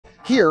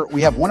Here,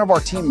 we have one of our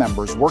team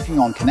members working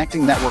on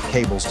connecting network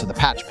cables to the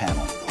patch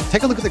panel.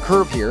 Take a look at the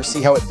curve here,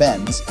 see how it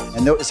bends,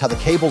 and notice how the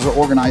cables are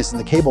organized in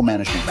the cable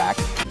management rack.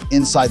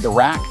 Inside the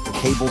rack, the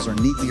cables are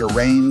neatly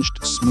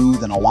arranged,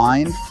 smooth, and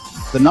aligned.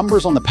 The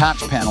numbers on the patch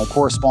panel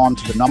correspond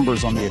to the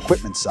numbers on the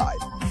equipment side.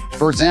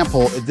 For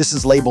example, if this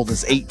is labeled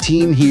as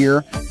 18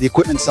 here, the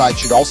equipment side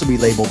should also be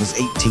labeled as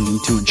 18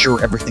 to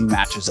ensure everything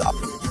matches up.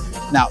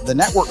 Now, the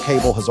network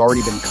cable has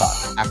already been cut.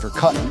 After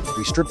cutting,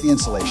 we strip the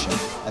insulation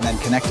and then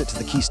connect it to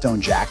the keystone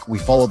jack. We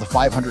follow the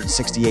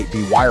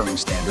 568B wiring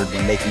standard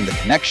when making the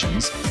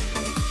connections.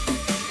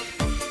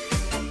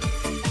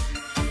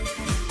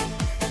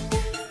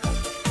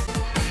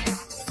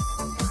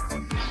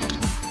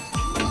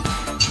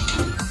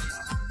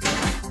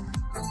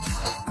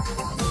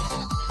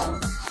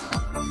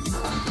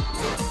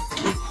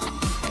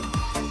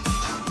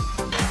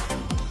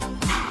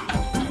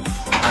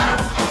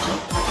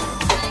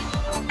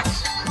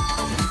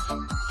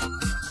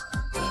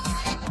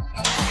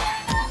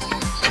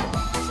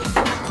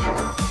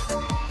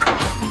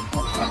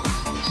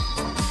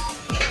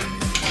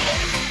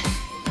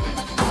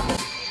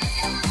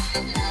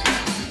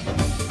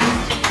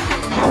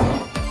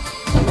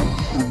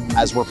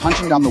 As we're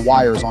punching down the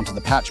wires onto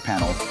the patch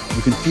panel,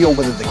 you can feel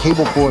whether the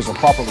cable cores are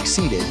properly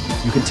seated.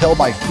 You can tell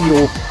by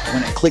feel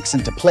when it clicks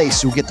into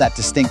place, you'll get that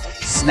distinct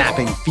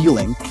snapping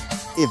feeling.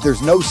 If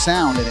there's no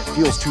sound and it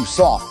feels too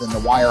soft, then the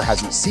wire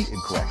hasn't seated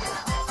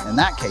correctly. In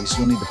that case,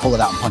 you'll need to pull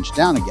it out and punch it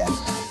down again.